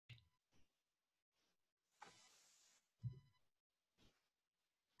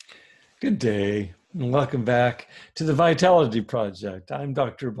Good day, and welcome back to the Vitality Project. I'm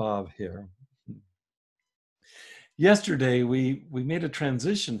Dr. Bob here. Yesterday, we made a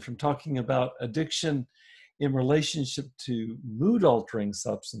transition from talking about addiction in relationship to mood-altering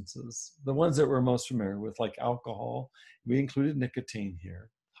substances, the ones that we're most familiar with, like alcohol. We included nicotine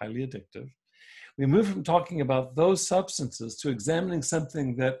here, highly addictive. We moved from talking about those substances to examining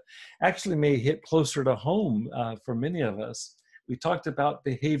something that actually may hit closer to home for many of us. We talked about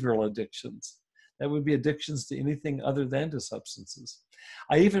behavioral addictions. That would be addictions to anything other than to substances.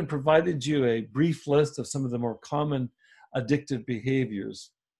 I even provided you a brief list of some of the more common addictive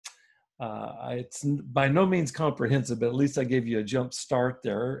behaviors. It's by no means comprehensive, but at least I gave you a jump start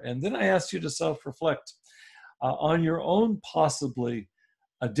there. And then I asked you to self-reflect on your own possibly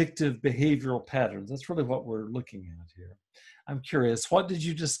addictive behavioral patterns. That's really what we're looking at here. I'm curious, what did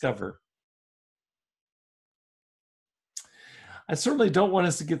you discover? I certainly don't want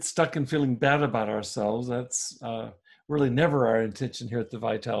us to get stuck in feeling bad about ourselves. That's really never our intention here at the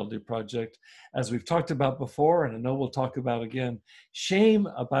Vitality Project. As we've talked about before, and I know we'll talk about again, shame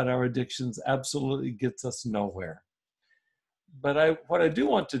about our addictions absolutely gets us nowhere. But what I do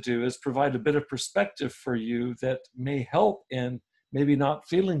want to do is provide a bit of perspective for you that may help in maybe not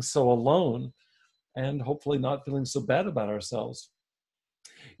feeling so alone and hopefully not feeling so bad about ourselves.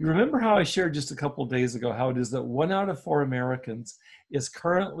 You remember how I shared just a couple of days ago how it is that 1 out of 4 Americans is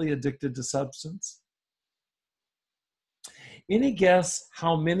currently addicted to substance? Any guess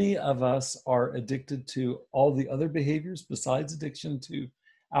how many of us are addicted to all the other behaviors besides addiction to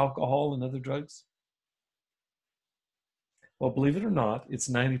alcohol and other drugs? Well, believe it or not, it's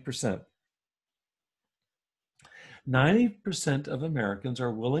 90%. 90% of Americans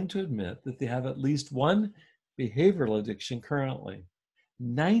are willing to admit that they have at least one behavioral addiction currently.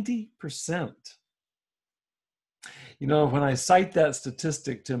 90%. You know, when I cite that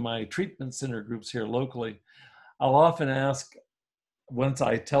statistic to my treatment center groups here locally, I'll often ask, once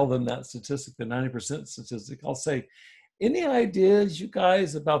I tell them that statistic, the 90% statistic, I'll say, any ideas, you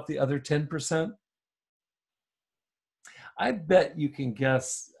guys, about the other 10%? I bet you can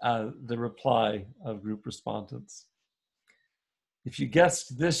guess the reply of group respondents. If you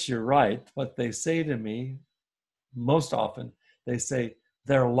guessed this, you're right. What they say to me, most often, they say,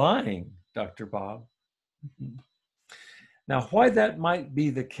 they're lying, Dr. Bob. Now, why that might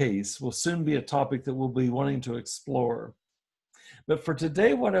be the case will soon be a topic that we'll be wanting to explore. But for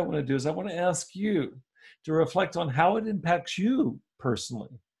today, what I want to do is I want to ask you to reflect on how it impacts you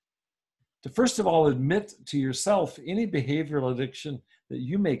personally. To first of all, admit to yourself any behavioral addiction that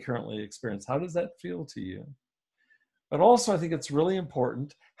you may currently experience. How does that feel to you? But also, I think it's really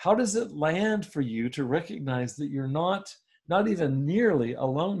important, how does it land for you to recognize that you're not even nearly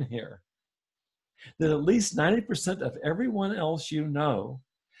alone here? That at least 90% of everyone else you know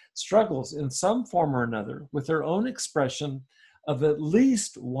struggles in some form or another with their own expression of at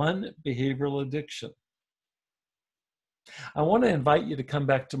least one behavioral addiction. I want to invite you to come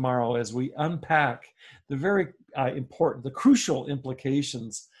back tomorrow as we unpack the very important, the crucial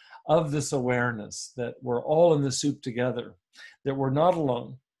implications of this awareness that we're all in the soup together, that we're not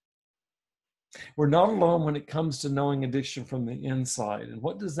alone. We're not alone when it comes to knowing addiction from the inside. And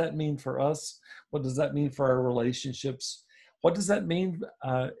what does that mean for us? What does that mean for our relationships? What does that mean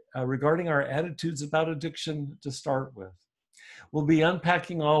regarding our attitudes about addiction to start with? We'll be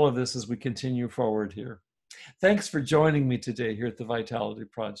unpacking all of this as we continue forward here. Thanks for joining me today here at the Vitality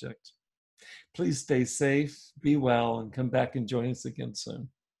Project. Please stay safe, be well, and come back and join us again soon.